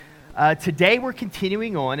Today we're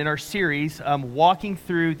continuing on in our series, walking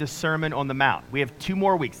through the Sermon on the Mount. We have 2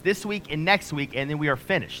 more weeks, this week and next week, and then we are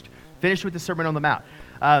finished with the Sermon on the Mount.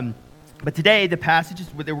 But today the passage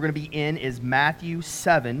that we're going to be in is Matthew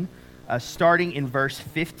 7, starting in verse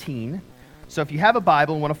 15. So if you have a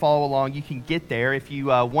Bible and want to follow along, you can get there. If you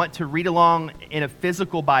want to read along in a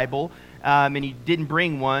physical Bible and you didn't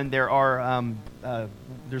bring one, there's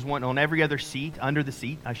one on every other seat, under the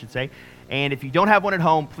seat, I should say. And if you don't have one at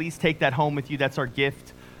home, please take that home with you. That's our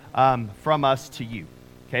gift from us to you.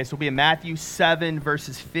 Okay, so we'll be in Matthew 7,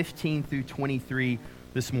 verses 15 through 23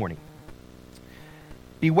 this morning.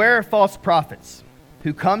 Beware of false prophets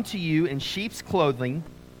who come to you in sheep's clothing,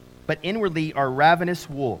 but inwardly are ravenous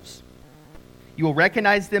wolves. You will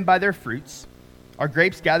recognize them by their fruits. Are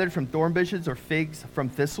grapes gathered from thorn bushes or figs from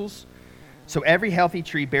thistles? So every healthy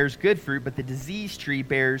tree bears good fruit, but the diseased tree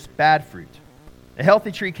bears bad fruit. A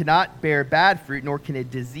healthy tree cannot bear bad fruit, nor can a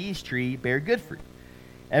diseased tree bear good fruit.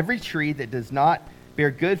 Every tree that does not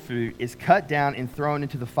bear good fruit is cut down and thrown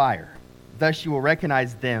into the fire. Thus you will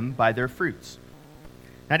recognize them by their fruits.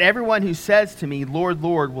 Not everyone who says to me, Lord,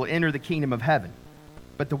 Lord, will enter the kingdom of heaven,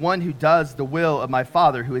 but the one who does the will of my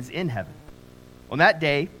Father who is in heaven. On that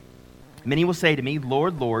day, many will say to me,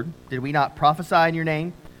 Lord, Lord, did we not prophesy in your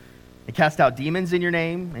name, and cast out demons in your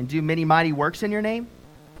name, and do many mighty works in your name?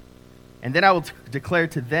 And then I will declare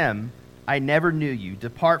to them, I never knew you.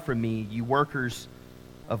 Depart from me, you workers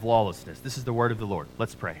of lawlessness. This is the word of the Lord.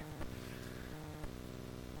 Let's pray.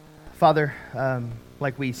 Father,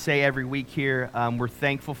 like we say every week here, we're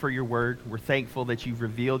thankful for your word. We're thankful that you've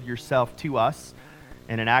revealed yourself to us.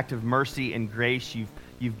 In an act of mercy and grace,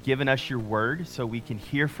 you've given us your word so we can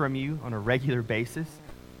hear from you on a regular basis.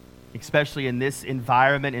 Especially in this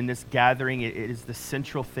environment, in this gathering, it is the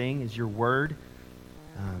central thing, is your word.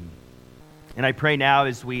 And I pray now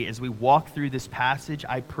as we walk through this passage,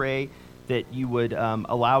 I pray that you would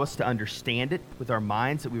allow us to understand it with our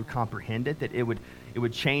minds, that we would comprehend it, that it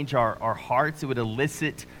would change our hearts, it would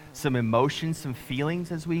elicit some emotions, some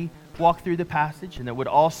feelings as we walk through the passage, and that would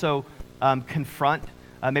also confront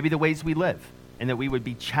maybe the ways we live, and that we would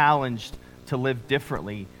be challenged to live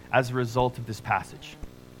differently as a result of this passage.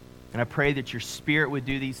 And I pray that your Spirit would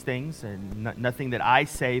do these things, and nothing that I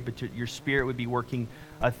say, but your Spirit would be working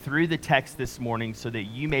through the text this morning so that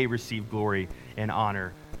you may receive glory and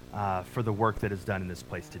honor for the work that is done in this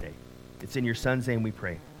place today. It's in your Son's name we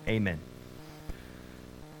pray. Amen.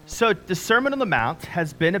 So the Sermon on the Mount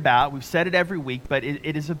has been about, we've said it every week, but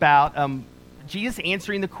it is about Jesus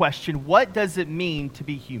answering the question, what does it mean to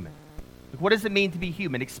be human? What does it mean to be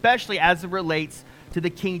human, especially as it relates to the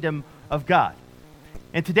kingdom of God?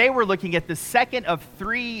 And today we're looking at the second of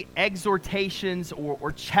 3 exhortations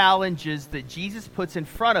or challenges that Jesus puts in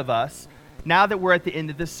front of us now that we're at the end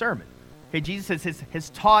of this sermon. Okay, Jesus has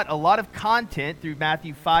taught a lot of content through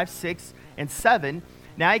Matthew 5, 6, and 7.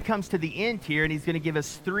 Now he comes to the end here and he's going to give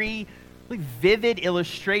us 3 really vivid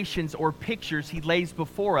illustrations or pictures he lays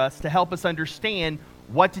before us to help us understand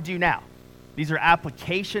what to do now. These are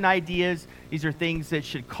application ideas. These are things that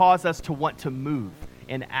should cause us to want to move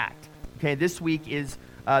and act. Okay, this week is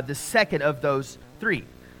the second of those 3.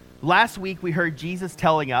 Last week we heard Jesus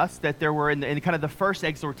telling us that there were, in kind of the first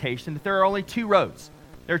exhortation, that there are only 2 roads.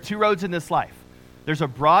 There are 2 roads in this life. There's a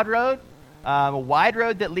broad road, a wide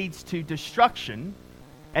road that leads to destruction,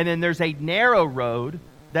 and then there's a narrow road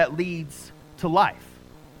that leads to life.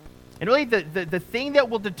 And really the thing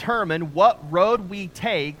that will determine what road we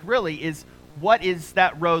take really is, what is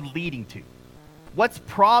that road leading to? What's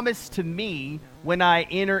promised to me when I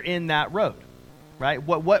enter in that road, right?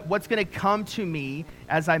 What's going to come to me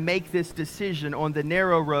as I make this decision on the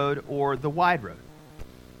narrow road or the wide road?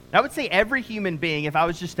 I would say every human being, if I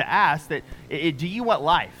was just to ask that, do you want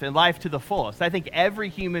life and life to the fullest? I think every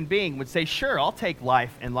human being would say, sure, I'll take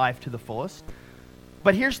life and life to the fullest.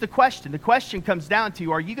 But here's the question. The question comes down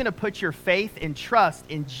to, are you going to put your faith and trust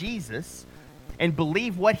in Jesus and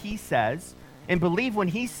believe what he says, and believe when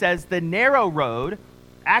he says the narrow road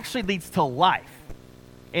actually leads to life,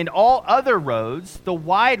 and all other roads, the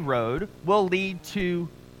wide road, will lead to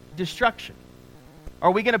destruction?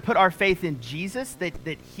 Are we going to put our faith in Jesus,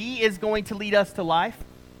 that he is going to lead us to life?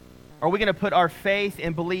 Or are we going to put our faith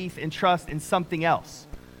and belief and trust in something else,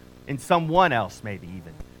 in someone else maybe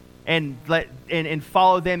even, and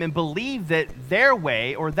follow them and believe that their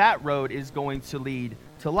way or that road is going to lead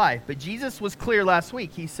to life? But Jesus was clear last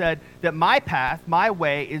week. He said that my path, my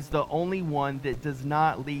way, is the only one that does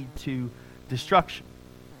not lead to destruction.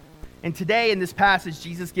 And today in this passage,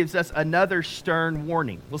 Jesus gives us another stern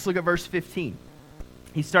warning. Let's look at verse 15.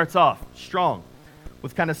 He starts off strong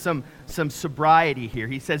with kind of some sobriety here.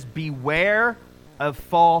 He says, beware of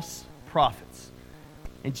false prophets.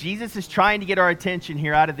 And Jesus is trying to get our attention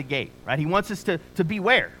here out of the gate, right? He wants us to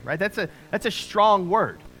beware, right? That's a strong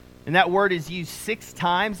word. And that word is used 6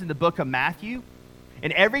 times in the book of Matthew.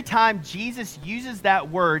 And every time Jesus uses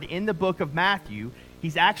that word in the book of Matthew,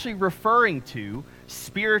 he's actually referring to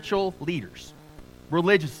spiritual leaders,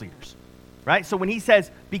 religious leaders, right? So when he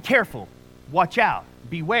says, be careful, watch out,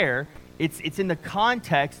 beware, it's in the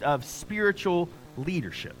context of spiritual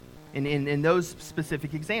leadership in those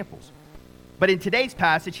specific examples. But in today's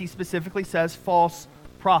passage, he specifically says false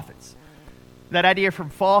prophets. That idea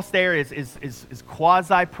from false there is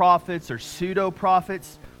quasi-prophets or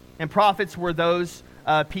pseudo-prophets. And prophets were those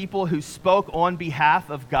people who spoke on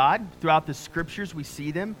behalf of God. Throughout the scriptures, we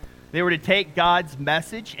see them. They were to take God's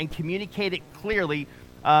message and communicate it clearly,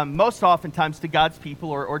 most oftentimes to God's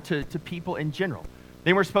people or to people in general.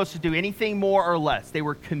 They weren't supposed to do anything more or less. They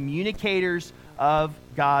were communicators of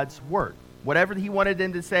God's word. Whatever he wanted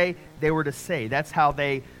them to say, they were to say. That's how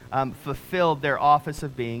they fulfilled their office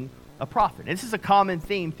of being a prophet. And this is a common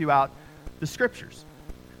theme throughout the scriptures.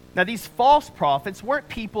 Now, these false prophets weren't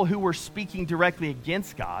people who were speaking directly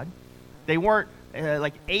against God. They weren't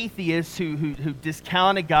like atheists who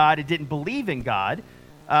discounted God and didn't believe in God.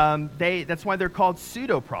 That's why they're called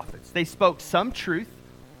pseudo-prophets. They spoke some truth.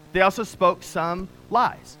 They also spoke some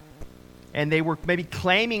lies. And they were maybe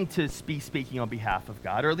claiming to be speaking on behalf of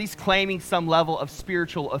God, or at least claiming some level of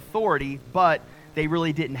spiritual authority, but they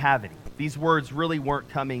really didn't have any. These words really weren't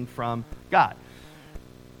coming from God.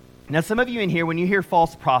 Now, some of you in here, when you hear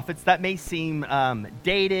false prophets, that may seem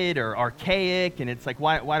dated or archaic, and it's like,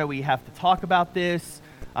 why do we have to talk about this?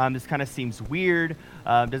 This kind of seems weird.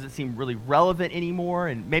 Doesn't seem really relevant anymore.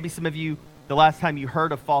 And maybe some of you, the last time you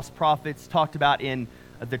heard of false prophets talked about in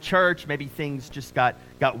the church, maybe things just got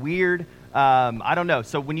weird. I don't know.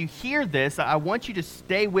 So when you hear this, I want you to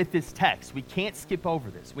stay with this text. We can't skip over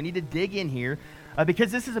this. We need to dig in here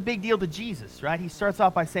because this is a big deal to Jesus, right? He starts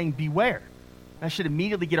off by saying, beware. That should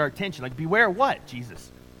immediately get our attention. Like, beware what,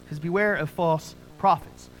 Jesus? Because beware of false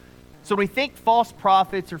prophets. So when we think false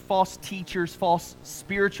prophets or false teachers, false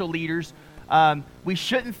spiritual leaders, we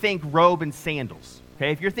shouldn't think robe and sandals.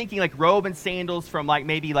 Okay? If you're thinking like robe and sandals from like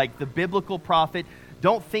maybe like the biblical prophet,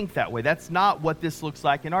 don't think that way. That's not what this looks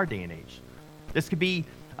like in our day and age. This could be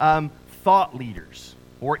thought leaders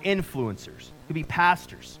or influencers. It could be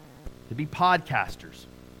pastors. It could be podcasters,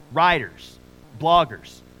 writers,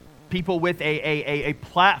 bloggers, people with a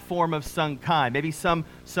platform of some kind, maybe some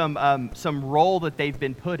role that they've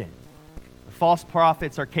been put in. False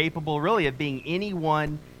prophets are capable really of being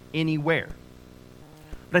anyone, anywhere.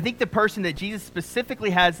 But I think the person that Jesus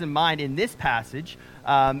specifically has in mind in this passage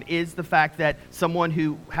is the fact that someone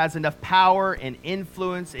who has enough power and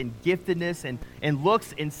influence and giftedness and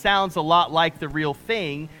looks and sounds a lot like the real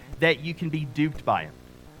thing, that you can be duped by him,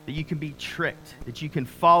 that you can be tricked, that you can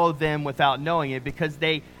follow them without knowing it because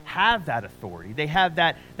they have that authority. They have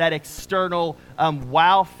that external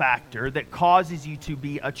wow factor that causes you to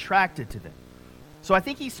be attracted to them. So I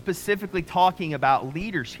think he's specifically talking about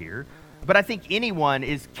leaders here. But I think anyone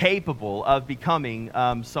is capable of becoming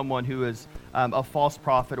someone who is a false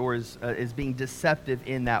prophet or is being deceptive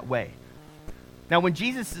in that way. Now, when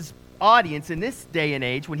Jesus' audience in this day and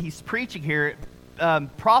age, when he's preaching here,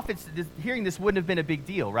 prophets, hearing this wouldn't have been a big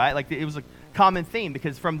deal, right? Like it was a common theme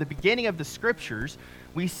because from the beginning of the scriptures,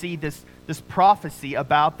 we see this prophecy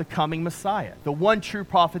about the coming Messiah, the one true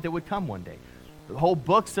prophet that would come one day. The whole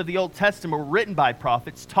books of the Old Testament were written by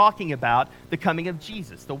prophets talking about the coming of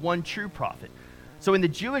Jesus, the one true prophet. So in the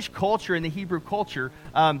Jewish culture, in the Hebrew culture,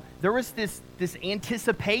 there was this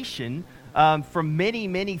anticipation from many,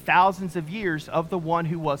 many thousands of years of the one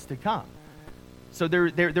who was to come. So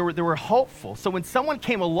they were hopeful. So when someone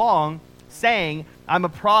came along saying, I'm a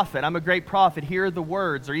prophet, I'm a great prophet, here are the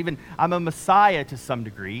words, or even I'm a Messiah to some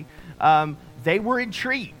degree, they were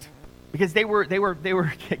intrigued. Because they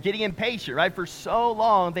were getting impatient, right? For so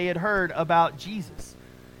long they had heard about Jesus.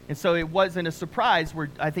 And so it wasn't a surprise where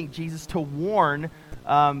I think Jesus to warn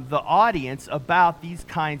the audience about these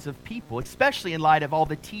kinds of people, especially in light of all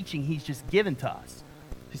the teaching he's just given to us.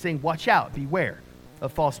 He's saying, watch out, beware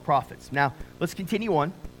of false prophets. Now, let's continue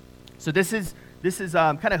on. So this is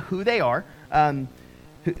kind of who they are. And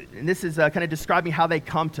this is kind of describing how they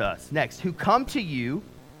come to us. Next, who come to you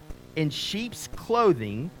in sheep's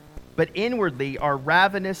clothing, but inwardly are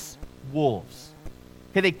ravenous wolves.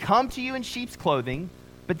 Okay, they come to you in sheep's clothing,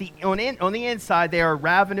 but on the inside they are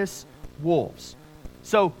ravenous wolves.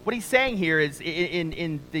 So what he's saying here is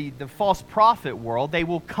in the false prophet world, they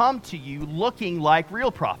will come to you looking like real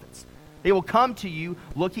prophets. They will come to you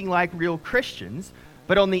looking like real Christians,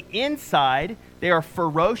 but on the inside, they are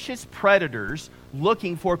ferocious predators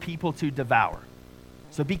looking for people to devour.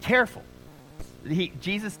 So be careful.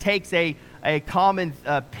 Jesus takes a common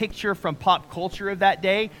picture from pop culture of that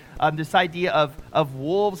day. This idea of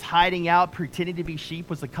wolves hiding out, pretending to be sheep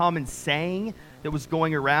was a common saying that was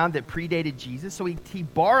going around that predated Jesus. So he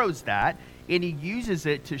borrows that and he uses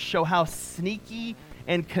it to show how sneaky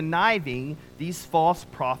and conniving these false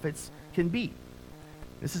prophets can be.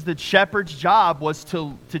 This is the shepherd's job, was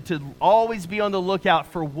to always be on the lookout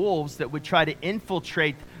for wolves that would try to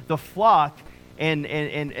infiltrate the flock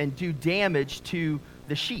and do damage to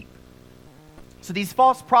the sheep. So these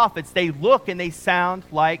false prophets, they look and they sound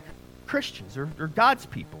like Christians or God's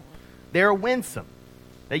people. They're winsome.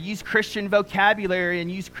 They use Christian vocabulary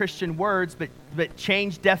and use Christian words, but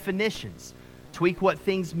change definitions, tweak what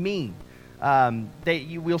things mean.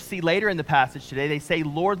 We'll see later in the passage today, they say,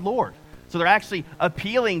 Lord, Lord. So they're actually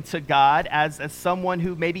appealing to God as someone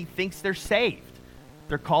who maybe thinks they're saved.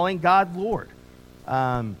 They're calling God Lord.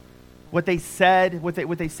 What they say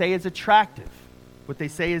is attractive. What they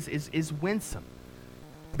say is winsome.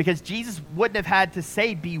 Because Jesus wouldn't have had to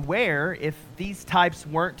say beware if these types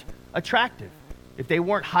weren't attractive. If they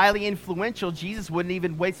weren't highly influential, Jesus wouldn't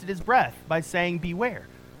even wasted his breath by saying beware.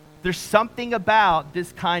 There's something about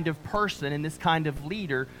this kind of person and this kind of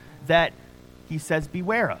leader that he says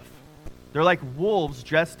beware of. They're like wolves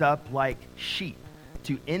dressed up like sheep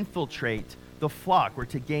to infiltrate the flock or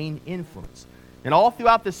to gain influence. And all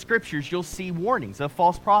throughout the scriptures, you'll see warnings of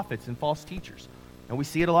false prophets and false teachers. And we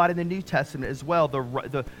see it a lot in the New Testament as well.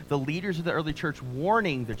 The leaders of the early church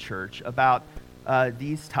warning the church about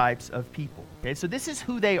these types of people. Okay, so this is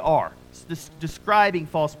who they are, describing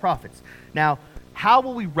false prophets. Now, how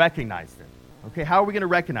will we recognize them? Okay, how are we going to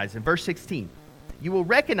recognize them? Verse 16, you will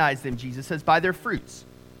recognize them, Jesus says, by their fruits.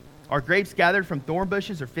 Are grapes gathered from thorn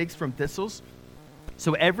bushes or figs from thistles?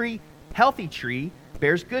 So every healthy tree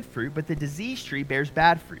bears good fruit, but the diseased tree bears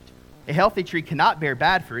bad fruit. A healthy tree cannot bear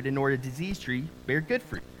bad fruit, and nor a diseased tree bear good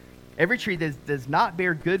fruit. Every tree that does not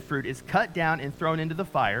bear good fruit is cut down and thrown into the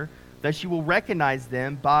fire. Thus you will recognize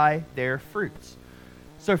them by their fruits.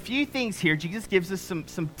 So a few things here. Jesus gives us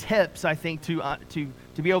some tips, I think, to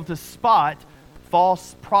be able to spot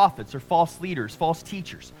false prophets or false leaders, false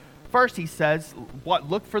teachers. First, he says,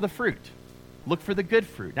 look for the fruit. Look for the good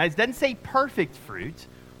fruit. Now, he doesn't say perfect fruit.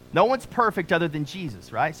 No one's perfect other than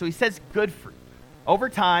Jesus, right? So he says good fruit. Over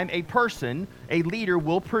time, a person, a leader,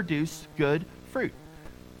 will produce good fruit.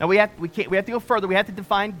 Now, we have to go further. We have to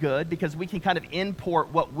define good because we can kind of import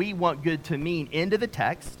what we want good to mean into the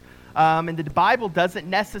text. And the Bible doesn't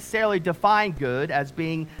necessarily define good as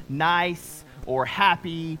being nice or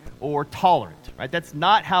happy or tolerant, right? That's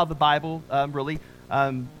not how the Bible really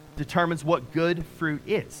determines what good fruit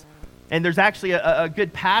is. And there's actually a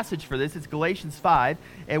good passage for this. It's Galatians 5,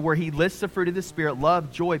 and where he lists the fruit of the Spirit: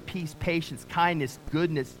 love, joy, peace, patience, kindness,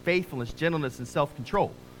 goodness, faithfulness, gentleness, and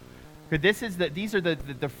self-control. These are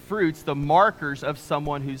the fruits, the markers of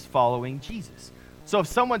someone who's following Jesus. So if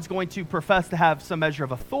someone's going to profess to have some measure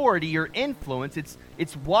of authority or influence,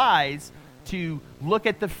 it's wise to look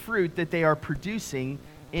at the fruit that they are producing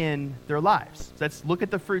in their lives. So let's look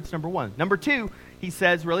at the fruits, number one. Number two, he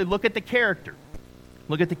says, really look at the character.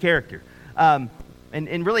 Look at the character.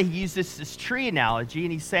 And really he used this tree analogy,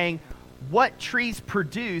 and he's saying what trees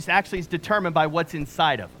produce actually is determined by what's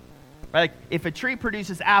inside of them. Right? Like if a tree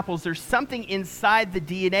produces apples, there's something inside the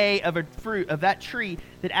DNA of a fruit of that tree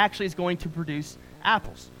that actually is going to produce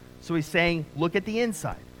apples. So he's saying, look at the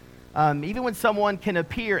inside. Even when someone can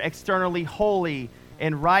appear externally holy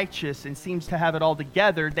and righteous and seems to have it all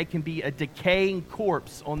together, they can be a decaying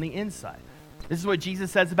corpse on the inside. This is what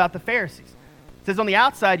Jesus says about the Pharisees. He says on the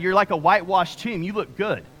outside, you're like a whitewashed tomb. You look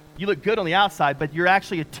good. You look good on the outside, but you're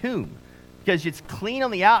actually a tomb because it's clean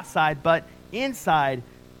on the outside, but inside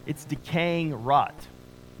it's decaying rot.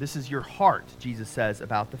 This is your heart, Jesus says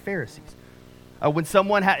about the Pharisees. When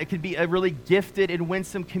someone could be a really gifted and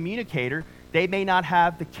winsome communicator, they may not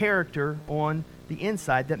have the character on the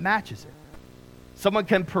inside that matches it. Someone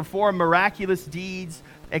can perform miraculous deeds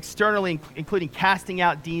externally, including casting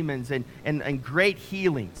out demons and great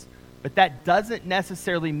healings. But that doesn't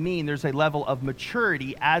necessarily mean there's a level of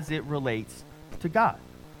maturity as it relates to God.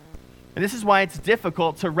 And this is why it's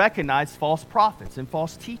difficult to recognize false prophets and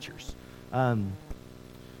false teachers.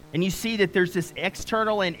 And you see that there's this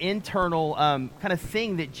external and internal kind of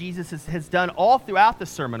thing that Jesus has done all throughout the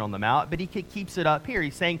Sermon on the Mount, but he keeps it up here.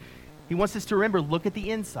 He's saying he wants us to remember, look at the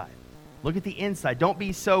inside. Look at the inside. Don't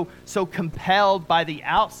be so compelled by the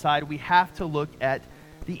outside. We have to look at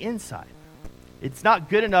the inside. It's not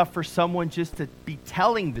good enough for someone just to be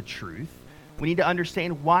telling the truth. We need to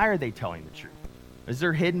understand, why are they telling the truth? Is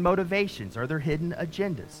there hidden motivations? Are there hidden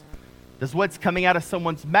agendas? Does what's coming out of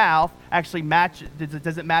someone's mouth actually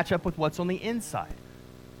does it match up with what's on the inside?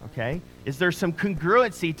 Okay? Is there some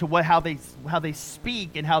congruency to how they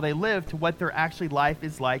speak and how they live to what their actually life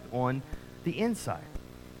is like on the inside?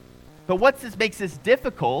 But what makes this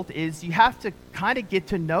difficult is you have to kind of get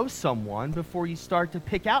to know someone before you start to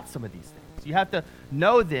pick out some of these things. You have to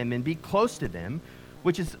know them and be close to them,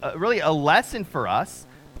 which is really a lesson for us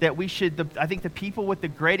that I think the people with the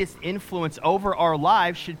greatest influence over our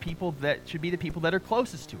lives should be the people that are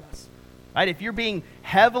closest to us. Right? If you're being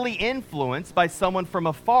heavily influenced by someone from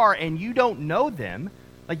afar and you don't know them,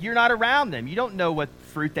 like you're not around them, you don't know what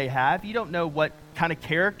fruit they have, you don't know what kind of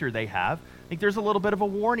character they have, I think there's a little bit of a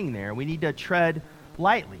warning there. We need to tread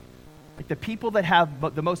lightly. Like the people that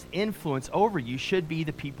have the most influence over you should be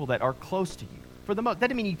the people that are close to you. For the most, that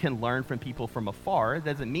doesn't mean you can learn from people from afar. It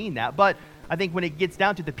doesn't mean that. But I think when it gets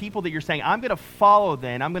down to the people that you're saying, I'm going to follow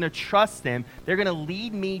them, I'm going to trust them, they're going to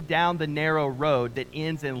lead me down the narrow road that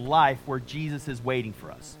ends in life where Jesus is waiting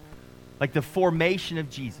for us. Like the formation of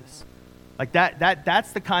Jesus. Like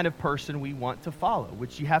that's the kind of person we want to follow,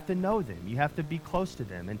 which you have to know them. You have to be close to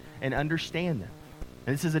them and understand them.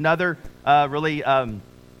 And this is another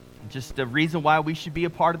just a reason why we should be a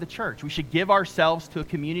part of the church. We should give ourselves to a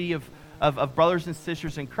community of brothers and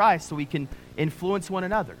sisters in Christ so we can influence one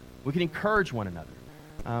another. We can encourage one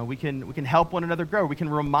another. We can help one another grow. We can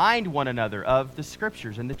remind one another of the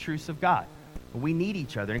scriptures and the truths of God. We need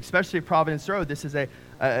each other. And especially at Providence Road, this is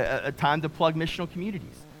a time to plug missional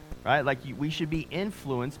communities. Right? Like we should be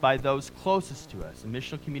influenced by those closest to us. And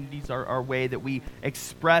missional communities are our way that we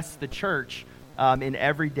express the church in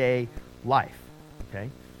everyday life.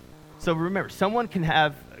 Okay? So remember, someone can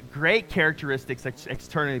have great characteristics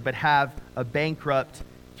externally, but have a bankrupt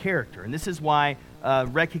character. And this is why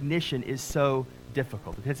recognition is so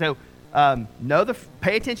difficult. Okay, so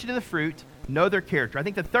pay attention to the fruit, know their character. I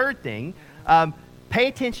think the third thing, pay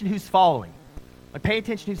attention who's following. Like, pay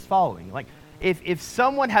attention who's following. Like, if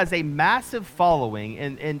someone has a massive following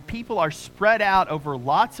and people are spread out over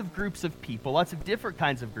lots of groups of people, lots of different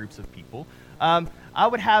kinds of groups of people, I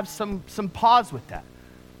would have some pause with that.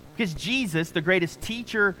 Because Jesus, the greatest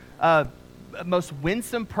teacher, most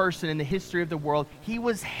winsome person in the history of the world, he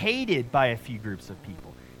was hated by a few groups of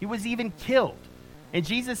people. He was even killed. And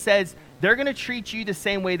Jesus says, they're going to treat you the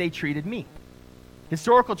same way they treated me.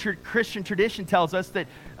 Historical Christian tradition tells us that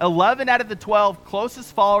 11 out of the 12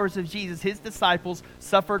 closest followers of Jesus, his disciples,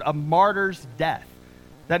 suffered a martyr's death.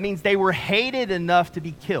 That means they were hated enough to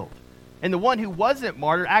be killed. And the one who wasn't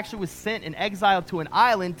martyred actually was sent in exile to an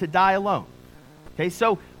island to die alone. Okay,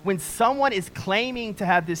 so when someone is claiming to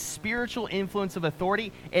have this spiritual influence of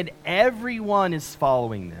authority and everyone is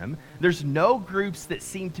following them, there's no groups that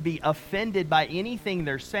seem to be offended by anything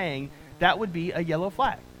they're saying, that would be a yellow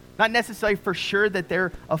flag. Not necessarily for sure that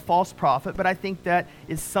they're a false prophet, but I think that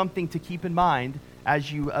is something to keep in mind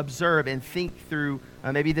as you observe and think through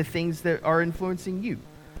maybe the things that are influencing you.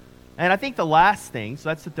 And I think the last thing, so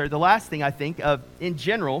that's the third, the last thing I think of in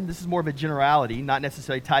general, this is more of a generality, not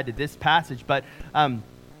necessarily tied to this passage, but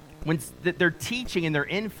when they're teaching and their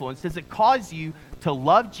influence, does it cause you to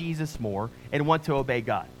love Jesus more and want to obey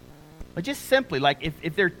God? But just simply, like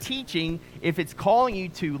if they're teaching, if it's calling you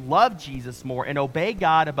to love Jesus more and obey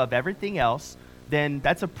God above everything else, then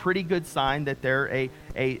that's a pretty good sign that they're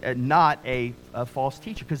not a false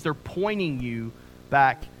teacher, because they're pointing you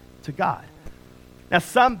back to God. Now,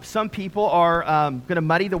 some people are going to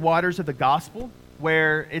muddy the waters of the gospel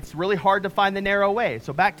where it's really hard to find the narrow way.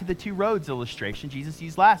 So back to the two roads illustration Jesus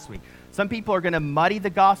used last week. Some people are going to muddy the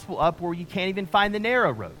gospel up where you can't even find the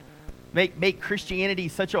narrow road. Make Christianity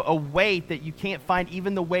such a weight that you can't find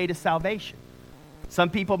even the way to salvation. Some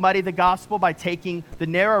people muddy the gospel by taking the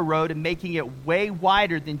narrow road and making it way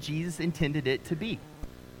wider than Jesus intended it to be.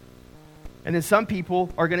 And then some people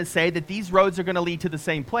are going to say that these roads are going to lead to the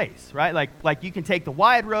same place, right? Like you can take the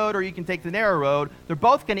wide road or you can take the narrow road. They're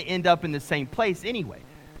both going to end up in the same place anyway.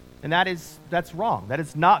 And that's wrong. That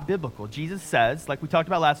is not biblical. Jesus says, like we talked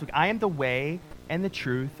about last week, I am the way and the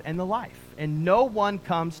truth and the life. And no one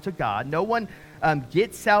comes to God. No one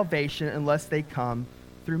gets salvation unless they come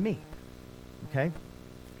through me. Okay?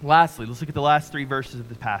 Lastly, let's look at the last three verses of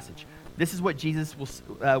the passage. This is what Jesus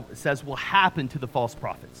says will happen to the false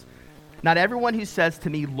prophets. Not everyone who says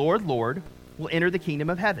to me, Lord, Lord, will enter the kingdom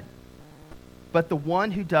of heaven, but the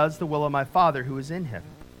one who does the will of my Father who is in heaven.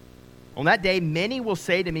 On that day, many will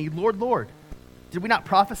say to me, Lord, Lord, did we not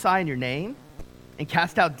prophesy in your name and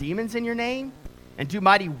cast out demons in your name and do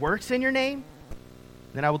mighty works in your name?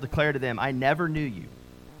 Then I will declare to them, I never knew you.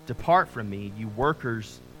 Depart from me, you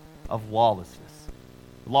workers of lawlessness.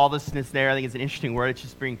 Lawlessness there, I think, is an interesting word. It's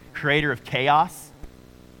just being creator of chaos.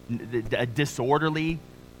 disorderly,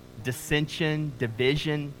 dissension,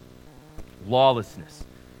 division, lawlessness.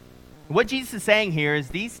 What Jesus is saying here is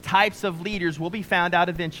these types of leaders will be found out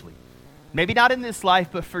eventually. Maybe not in this life,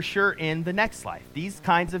 but for sure in the next life. These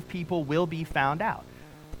kinds of people will be found out.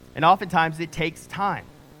 And oftentimes it takes time.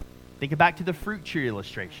 Think back to the fruit tree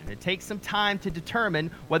illustration. It takes some time to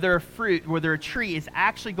determine whether a tree is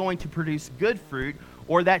actually going to produce good fruit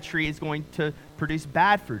or that tree is going to produce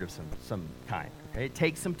bad fruit of some kind. Okay? It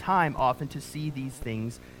takes some time often to see these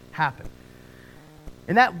things happen.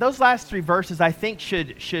 And those last three verses, I think,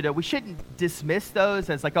 we shouldn't dismiss those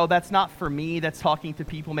as like, oh, that's not for me. That's talking to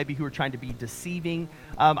people maybe who are trying to be deceiving.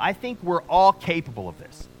 I think we're all capable of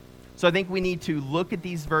this. So I think we need to look at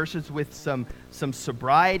these verses with some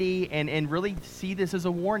sobriety and really see this as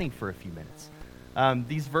a warning for a few minutes.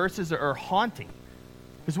 These verses are haunting.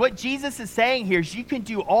 Because what Jesus is saying here is you can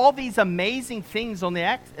do all these amazing things on the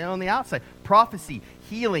outside. Prophecy,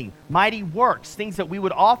 healing, mighty works, things that we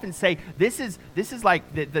would often say, this is like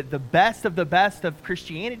the best of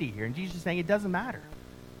Christianity here. And Jesus is saying it doesn't matter.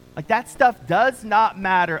 Like that stuff does not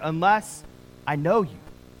matter unless I know you.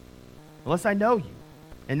 Unless I know you.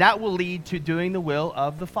 And that will lead to doing the will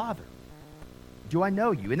of the Father. Do I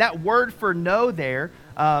know you? And that word for know there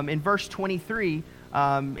in verse 23,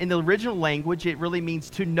 in the original language, it really means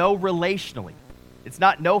to know relationally. It's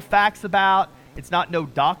not know facts about. It's not know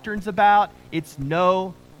doctrines about. It's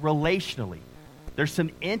know relationally. There's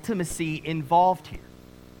some intimacy involved here.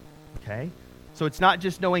 Okay? So it's not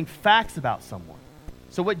just knowing facts about someone.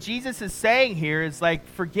 So what Jesus is saying here is like,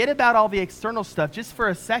 forget about all the external stuff just for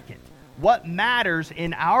a second. What matters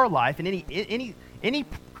in our life, and any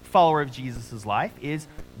follower of Jesus' life, is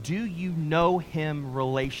do you know him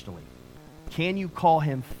relationally? Can you call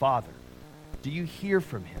him Father? Do you hear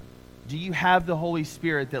from him? Do you have the Holy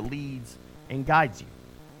Spirit that leads and guides you?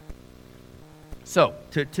 So,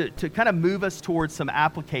 to kind of move us towards some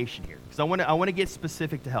application here, because I want to get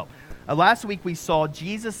specific to help. Last week we saw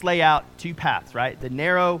Jesus lay out two paths, right? The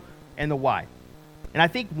narrow and the wide. And I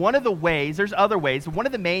think one of the ways, there's other ways, but one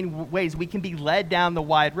of the main ways we can be led down the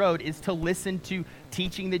wide road is to listen to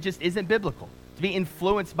teaching that just isn't biblical. To be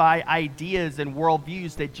influenced by ideas and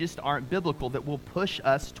worldviews that just aren't biblical, that will push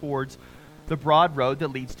us towards the broad road that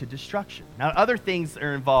leads to destruction. Now, other things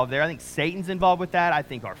are involved there. I think Satan's involved with that. I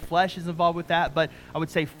think our flesh is involved with that. But I would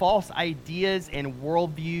say false ideas and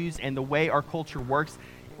worldviews and the way our culture works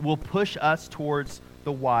will push us towards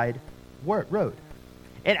the wide road.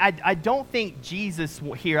 And I don't think Jesus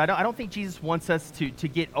here, I don't think Jesus wants us to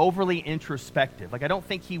get overly introspective. Like, I don't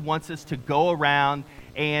think he wants us to go around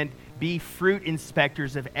and be fruit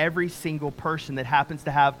inspectors of every single person that happens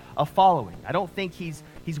to have a following. I don't think he's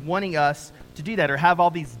wanting us to do that or have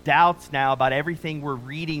all these doubts now about everything we're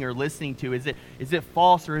reading or listening to. Is it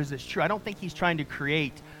false or is it true? I don't think he's trying to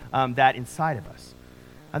create that inside of us.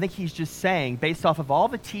 I think he's just saying, based off of all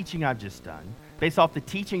the teaching I've just done, based off the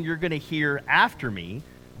teaching you're going to hear after me,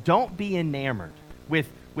 don't be enamored with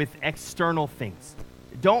external things.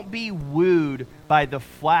 Don't be wooed by the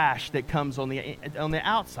flash that comes on the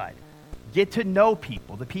outside. Get to know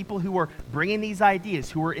people, the people who are bringing these ideas,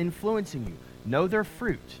 who are influencing you. Know their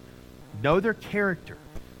fruit. Know their character.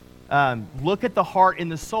 Look at the heart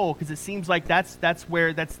and the soul, because it seems like that's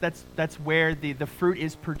where the fruit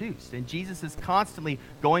is produced. And Jesus is constantly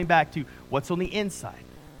going back to what's on the inside,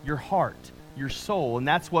 your heart, your soul, and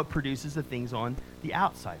that's what produces the things on the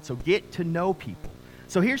outside. So get to know people.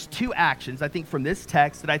 So here's two actions, I think, from this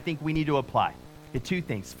text that I think we need to apply. The two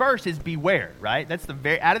things. First is beware, right? That's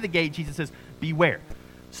out of the gate, Jesus says, beware.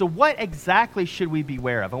 So what exactly should we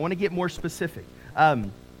beware of? I want to get more specific.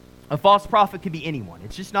 A false prophet can be anyone.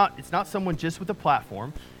 It's not someone just with a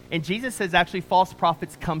platform. And Jesus says actually false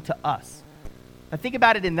prophets come to us. Now think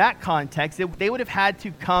about it in that context. They would have had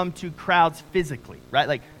to come to crowds physically, right?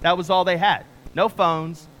 Like that was all they had. No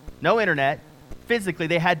phones, no internet. Physically,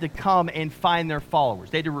 they had to come and find their followers.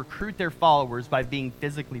 They had to recruit their followers by being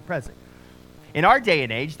physically present. In our day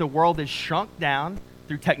and age, the world has shrunk down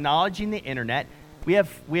through technology and the internet. We have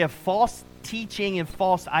false teaching and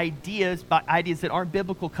false ideas that aren't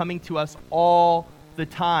biblical coming to us all the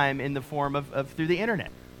time in the form of through the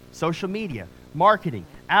internet, social media, marketing,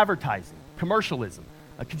 advertising, commercialism,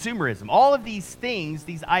 consumerism. All of these things,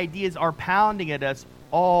 these ideas are pounding at us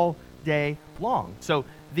all day long. So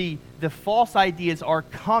the false ideas are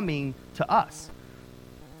coming to us.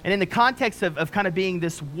 And in the context of kind of being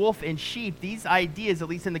this wolf in sheep, these ideas, at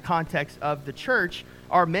least in the context of the church,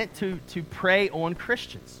 are meant to prey on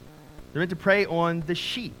Christians. They're meant to prey on the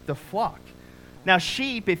sheep, the flock. Now,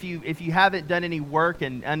 sheep, if you haven't done any work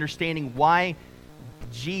in understanding why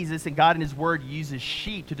Jesus and God in his word uses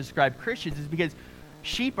sheep to describe Christians, is because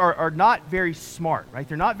sheep are not very smart, right?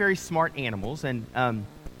 They're not very smart animals, and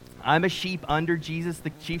I'm a sheep under Jesus,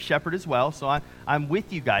 the chief shepherd as well, so I'm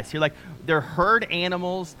with you guys here. Like, they're herd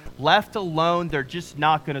animals, left alone, they're just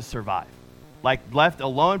not going to survive. Like, left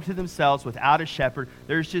alone to themselves without a shepherd,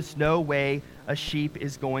 there's just no way a sheep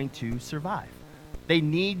is going to survive. They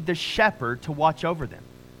need the shepherd to watch over them.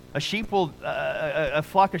 A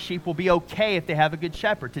flock of sheep will be okay if they have a good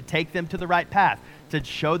shepherd to take them to the right path, to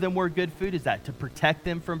show them where good food is at, to protect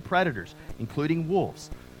them from predators, including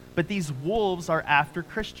wolves. But these wolves are after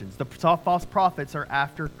Christians. The false prophets are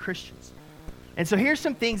after Christians. And so here's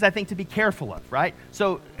some things I think to be careful of, right?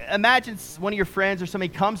 So imagine one of your friends or somebody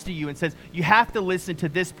comes to you and says, you have to listen to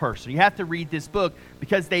this person. You have to read this book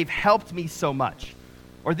because they've helped me so much.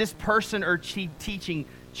 Or this person or teaching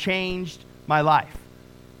changed my life.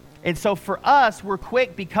 And so for us, we're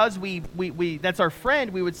quick because we that's our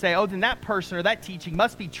friend, we would say, oh, then that person or that teaching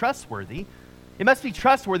must be trustworthy. It must be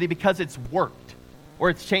trustworthy because it's worked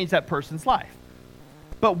or it's changed that person's life.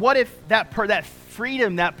 But what if that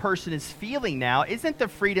freedom that person is feeling now isn't the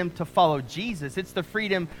freedom to follow Jesus, it's the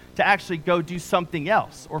freedom to actually go do something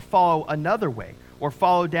else or follow another way or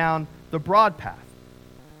follow down the broad path.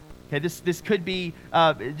 Okay, this could be,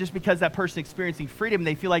 just because that person experiencing freedom,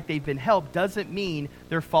 they feel like they've been helped, doesn't mean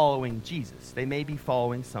they're following Jesus. They may be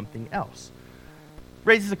following something else.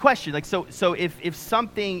 Raises a question, like, so if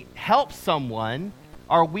something helps someone,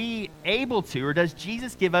 are we able to, or does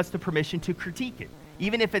Jesus give us the permission to critique it,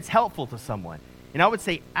 even if it's helpful to someone? And I would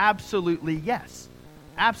say absolutely yes.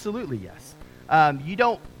 Absolutely yes. You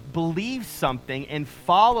don't believe something and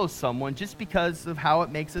follow someone just because of how it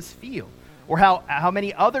makes us feel, or how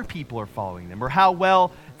many other people are following them, or how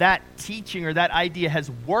well that teaching or that idea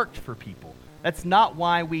has worked for people. That's not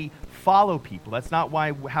why we follow people. That's not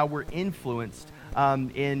how we're influenced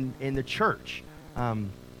in the church.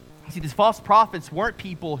 See, these false prophets weren't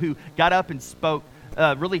people who got up and spoke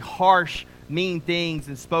really harsh, mean things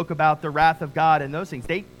and spoke about the wrath of God and those things.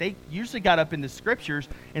 They usually got up in the scriptures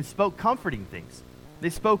and spoke comforting things. They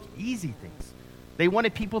spoke easy things. They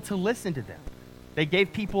wanted people to listen to them. They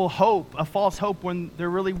gave people hope, a false hope, when there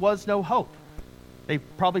really was no hope. They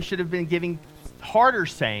probably should have been giving harder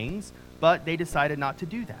sayings, but they decided not to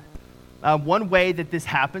do that. One way that this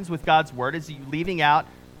happens with God's word is you leaving out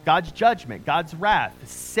God's judgment, God's wrath,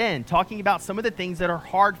 sin, talking about some of the things that are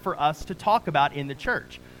hard for us to talk about in the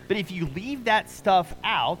church. But if you leave that stuff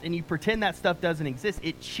out and you pretend that stuff doesn't exist,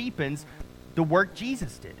 it cheapens the work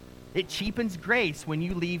Jesus did. It cheapens grace when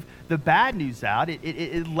you leave the bad news out.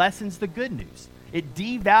 It lessens the good news. It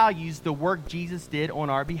devalues the work Jesus did on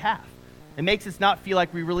our behalf. It makes us not feel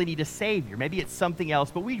like we really need a Savior. Maybe it's something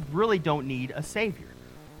else, but we really don't need a Savior.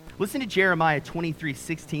 Listen to Jeremiah 23,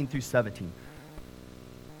 16 through 17.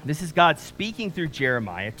 This is God speaking through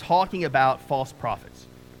Jeremiah, talking about false prophets.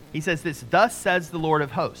 He says this, "Thus says the Lord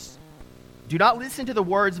of hosts, do not listen to the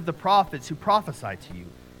words of the prophets who prophesy to you,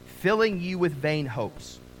 filling you with vain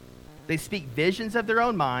hopes. They speak visions of their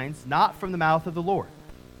own minds, not from the mouth of the Lord.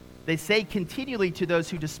 They say continually to those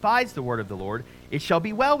who despise the word of the Lord, it shall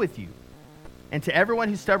be well with you. And to everyone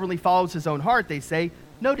who stubbornly follows his own heart, they say,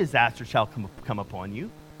 no disaster shall come upon you."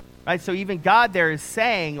 Right? So even God there is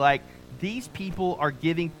saying, like, these people are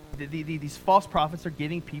giving, these false prophets are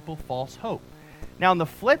giving people false hope. Now, on the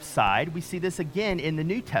flip side, we see this again in the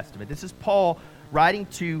New Testament. This is Paul writing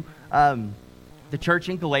to the church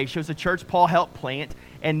in Galatia. It was a church Paul helped plant,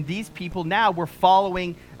 and these people now were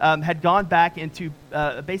following, had gone back into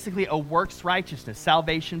basically a works righteousness,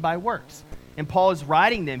 salvation by works. And Paul is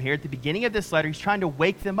writing them here at the beginning of this letter. He's trying to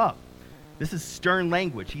wake them up. This is stern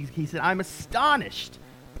language. He said, "I'm astonished.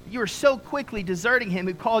 You are so quickly deserting him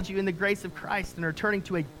who called you in the grace of Christ and are turning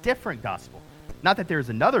to a different gospel. Not that there is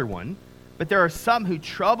another one, but there are some who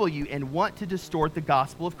trouble you and want to distort the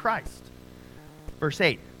gospel of Christ." Verse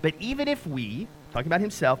 8, "But even if we," talking about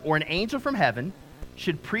himself, "or an angel from heaven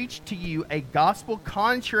should preach to you a gospel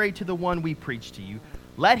contrary to the one we preach to you,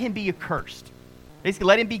 let him be accursed." Basically,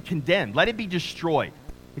 let him be condemned. Let him be destroyed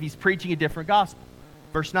if he's preaching a different gospel.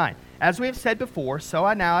 Verse 9, "As we have said before, so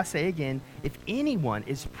I say again, if anyone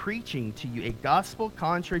is preaching to you a gospel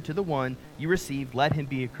contrary to the one you received, let him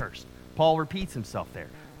be accursed." Paul repeats himself there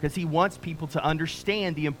because he wants people to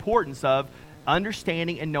understand the importance of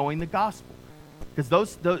understanding and knowing the gospel.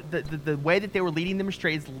 Because the way that they were leading them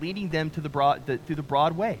astray is leading them to through the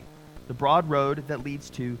broad way, the broad road that leads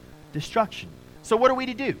to destruction. So what are we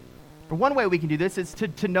to do? Or one way we can do this is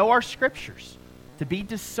to know our scriptures, to be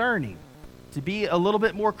discerning, to be a little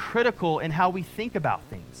bit more critical in how we think about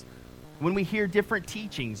things. When we hear different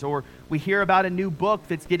teachings or we hear about a new book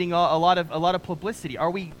that's getting a lot of publicity,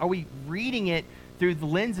 are we reading it through the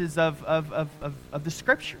lenses of the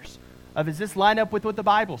scriptures. Does this line up with what the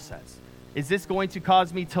Bible says? Is this going to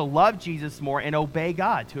cause me to love Jesus more and obey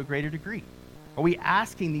God to a greater degree? Are we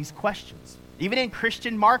asking these questions? Even in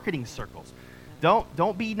Christian marketing circles,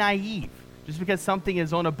 don't be naive. Just because something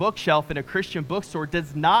is on a bookshelf in a Christian bookstore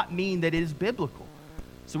does not mean that it is biblical.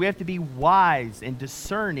 So we have to be wise and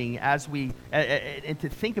discerning as we and to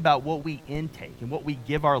think about what we intake and what we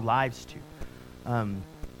give our lives to.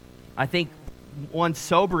 I think one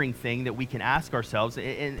sobering thing that we can ask ourselves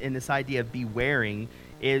in this idea of bewaring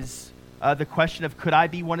is the question of, could I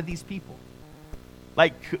be one of these people?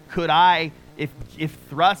 Like, could I, if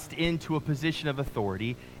thrust into a position of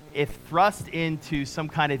authority, if thrust into some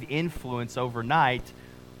kind of influence overnight,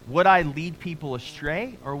 would I lead people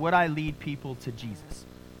astray or would I lead people to Jesus?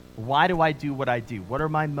 Why do I do what I do? What are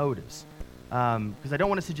my motives? Because I don't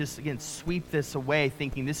want us to just, again, sweep this away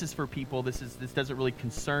thinking this is for people, this doesn't really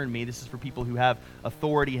concern me, this is for people who have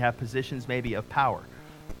authority, have positions maybe of power.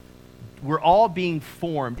 We're all being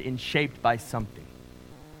formed and shaped by something.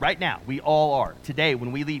 Right now, we all are. Today,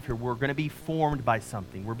 when we leave here, we're going to be formed by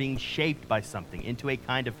something. We're being shaped by something into a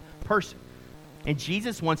kind of person. And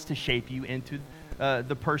Jesus wants to shape you into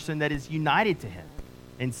the person that is united to him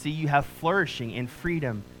and see you have flourishing and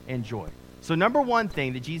freedom and joy. So number one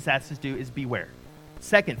thing that Jesus asks us to do is beware.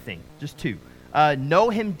 Second thing, just two, know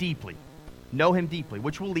him deeply. Know him deeply,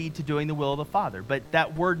 which will lead to doing the will of the Father. But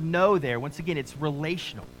that word know there, once again, it's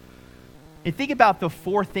relational. And think about the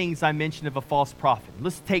four things I mentioned of a false prophet.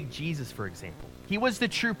 Let's take Jesus, for example. He was the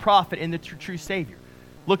true prophet and the true Savior.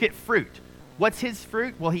 Look at fruit. What's his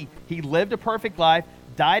fruit? Well, he lived a perfect life,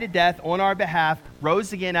 died a death on our behalf,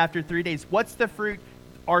 rose again after 3 days. What's the fruit?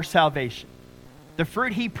 Our salvation. The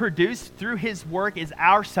fruit he produced through his work is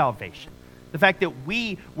our salvation. The fact that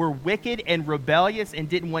we were wicked and rebellious and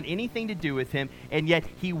didn't want anything to do with him, and yet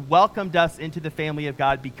he welcomed us into the family of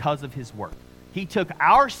God because of his work. He took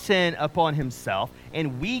our sin upon himself,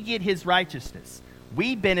 and we get his righteousness.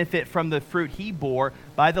 We benefit from the fruit he bore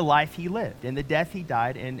by the life he lived and the death he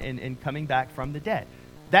died and coming back from the dead.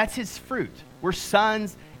 That's his fruit. We're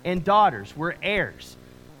sons and daughters. We're heirs.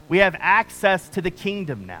 We have access to the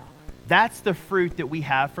kingdom now. That's the fruit that we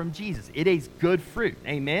have from Jesus. It is good fruit.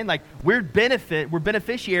 Amen? Like, we're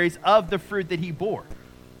beneficiaries of the fruit that he bore.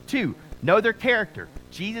 2, know their character.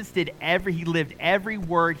 Jesus he lived every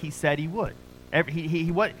word he said he would.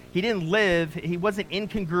 He wasn't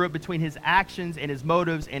incongruent between his actions and his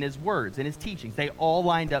motives and his words and his teachings. They all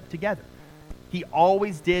lined up together. He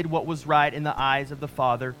always did what was right in the eyes of the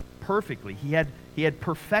Father perfectly. He had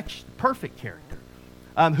perfect character.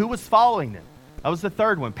 Who was following them? That was the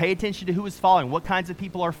third one. Pay attention to who was following. What kinds of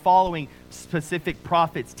people are following specific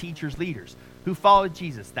prophets, teachers, leaders? Who followed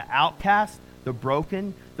Jesus? The outcast, the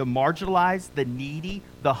broken, the marginalized, the needy,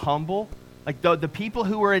 the humble. Like the people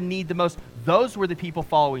who were in need the most, those were the people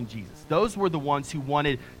following Jesus. Those were the ones who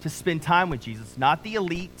wanted to spend time with Jesus. Not the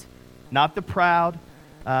elite, not the proud,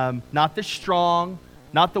 not the strong,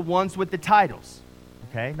 not the ones with the titles.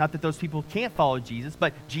 Okay? Not that those people can't follow Jesus,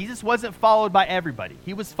 but Jesus wasn't followed by everybody.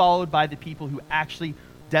 He was followed by the people who actually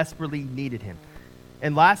desperately needed him.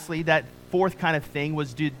 And lastly, that fourth kind of thing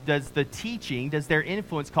was, does their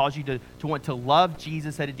influence cause you to want to love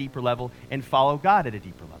Jesus at a deeper level and follow God at a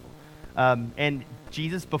deeper level? And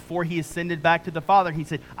Jesus, before he ascended back to the Father, he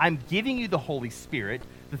said, I'm giving you the Holy Spirit,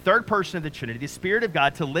 the third person of the Trinity, the Spirit of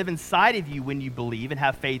God, to live inside of you when you believe and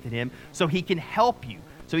have faith in him, so he can help you,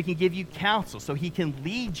 so he can give you counsel, so he can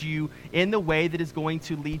lead you in the way that is going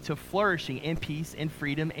to lead to flourishing and peace and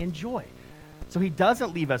freedom and joy. So he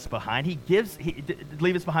doesn't leave us behind. He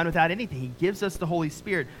leave us behind without anything. He gives us the Holy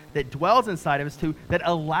Spirit that dwells inside of us too, that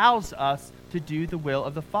allows us to do the will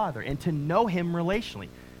of the Father and to know him relationally.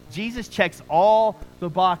 Jesus checks all the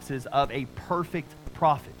boxes of a perfect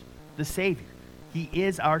prophet, the Savior. He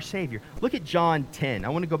is our Savior. Look at John 10. I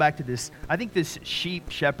want to go back to this. I think this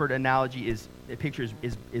sheep-shepherd analogy picture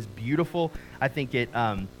is beautiful. I think it,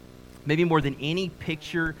 maybe more than any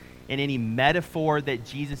picture and any metaphor that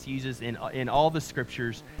Jesus uses in all the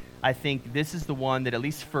scriptures, I think this is the one that, at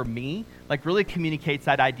least for me, like really communicates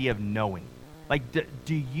that idea of knowing. Like,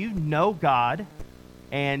 do you know God?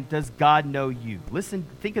 And does God know you? Listen,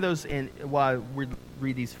 think of those while we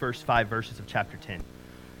read these first 5 verses of chapter 10.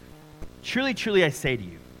 Truly, truly, I say to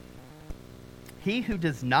you, he who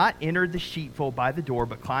does not enter the sheepfold by the door,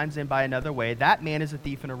 but climbs in by another way, that man is a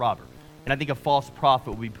thief and a robber. And I think a false prophet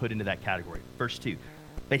will be put into that category. Verse 2.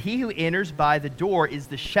 But he who enters by the door is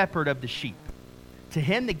the shepherd of the sheep. To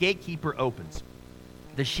him the gatekeeper opens.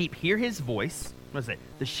 The sheep hear his voice. What does it say?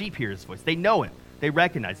 The sheep hear his voice. They know him. They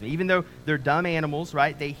recognize him. Even though they're dumb animals,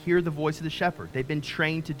 right? They hear the voice of the shepherd. They've been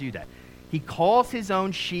trained to do that. He calls his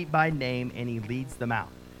own sheep by name, and he leads them out.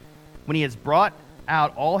 When he has brought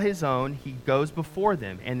out all his own, he goes before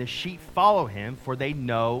them, and the sheep follow him, for they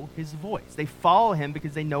know his voice. They follow him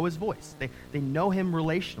because they know his voice. They know him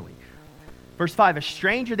relationally. Verse 5, a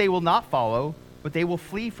stranger they will not follow, but they will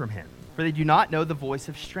flee from him, for they do not know the voice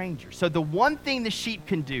of strangers. So the one thing the sheep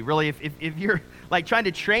can do, really, if you're like trying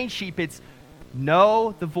to train sheep, it's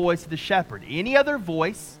know the voice of the shepherd. Any other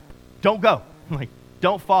voice, don't go. Like,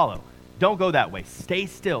 don't follow. Don't go that way. Stay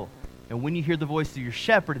still. And when you hear the voice of your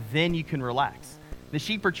shepherd, then you can relax. The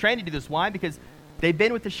sheep are trained to do this. Why? Because they've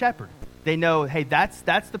been with the shepherd. They know, hey, that's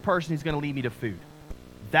the person who's going to lead me to food.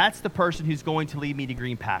 That's the person who's going to lead me to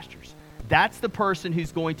green pastures. That's the person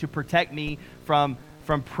who's going to protect me from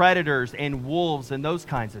predators and wolves and those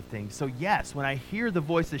kinds of things. So yes, when I hear the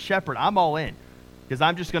voice of the shepherd, I'm all in, because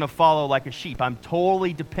I'm just going to follow like a sheep. I'm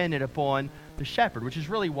totally dependent upon the shepherd, which is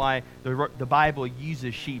really why the Bible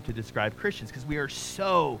uses sheep to describe Christians, because we are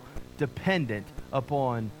so dependent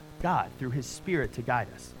upon God through his Spirit to guide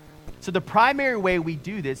us. So the primary way we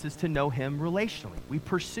do this is to know him relationally. We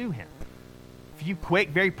pursue him. A few quick,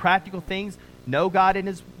 very practical things. Know God in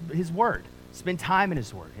his word. Spend time in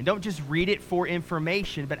his word. And don't just read it for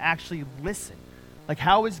information, but actually listen. Like,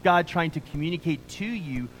 how is God trying to communicate to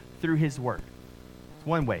you through his word? It's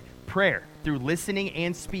one way. Prayer, through listening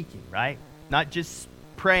and speaking, right? Not just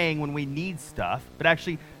praying when we need stuff, but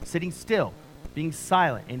actually sitting still, being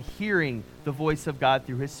silent, and hearing the voice of God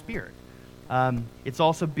through his Spirit. It's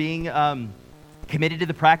also being committed to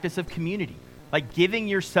the practice of community, like giving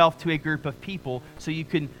yourself to a group of people so you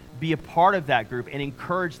can be a part of that group and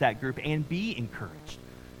encourage that group and be encouraged.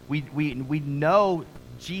 We know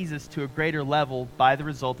Jesus to a greater level by the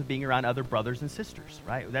result of being around other brothers and sisters,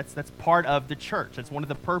 right? That's part of the church. That's one of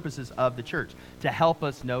the purposes of the church, to help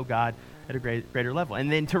us know God at a greater level.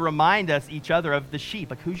 And then to remind us each other of the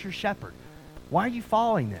sheep, like, who's your shepherd? Why are you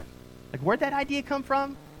following them? Like, where'd that idea come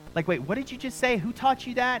from? Like, wait, what did you just say? Who taught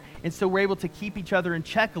you that? And so we're able to keep each other in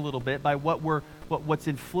check a little bit by what's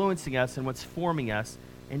influencing us and what's forming us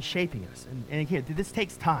and shaping us. And again, this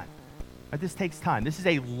takes time. Right? This takes time. This is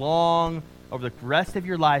a long, over the rest of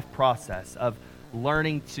your life process of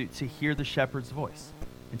learning to hear the shepherd's voice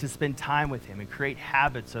and to spend time with him and create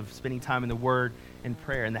habits of spending time in the word and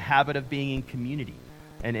prayer, and the habit of being in community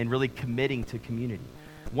and really committing to community.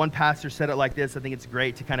 One pastor said it like this. I think it's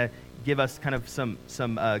great to kind of give us kind of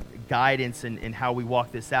some guidance in how we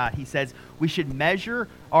walk this out. He says, we should measure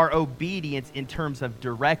our obedience in terms of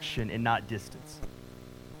direction and not distance.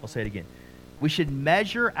 I'll say it again. We should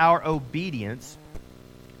measure our obedience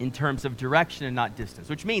in terms of direction and not distance,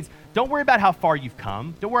 which means don't worry about how far you've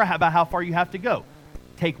come. Don't worry about how far you have to go.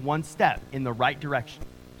 Take one step in the right direction.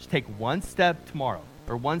 Just take one step tomorrow,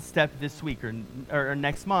 or one step this week, or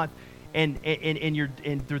next month, in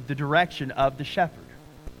the direction of the shepherd,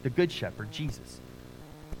 the good shepherd, Jesus.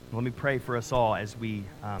 Let me pray for us all as we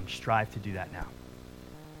strive to do that now.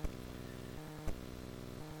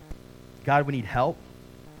 God, we need help.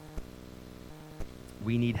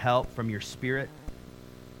 We need help from your Spirit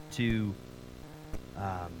to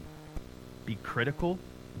be critical,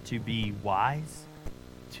 to be wise,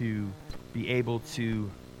 to be able to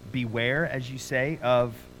beware, as you say,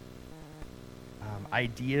 of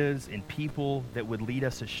ideas and people that would lead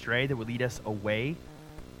us astray, that would lead us away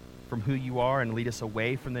from who you are and lead us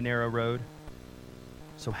away from the narrow road.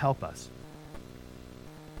 So help us.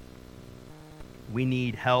 We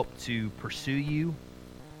need help to pursue you.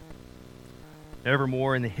 Never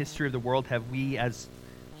more in the history of the world have we as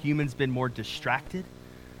humans been more distracted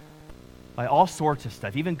by all sorts of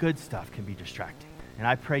stuff. Even good stuff can be distracting. And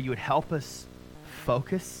I pray you would help us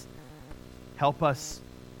focus, help us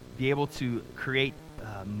be able to create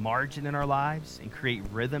margin in our lives and create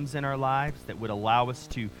rhythms in our lives that would allow us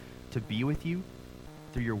to be with you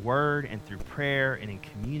through your word and through prayer and in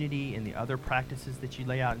community and the other practices that you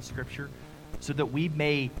lay out in Scripture, so that we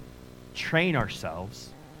may train ourselves,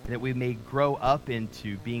 that we may grow up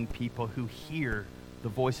into being people who hear the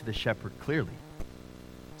voice of the shepherd clearly.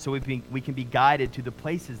 So we can be guided to the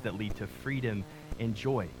places that lead to freedom and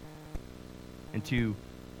joy, and to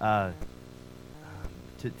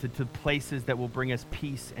places that will bring us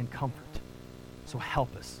peace and comfort. So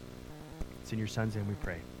help us. It's in your Son's name we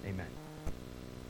pray. Amen.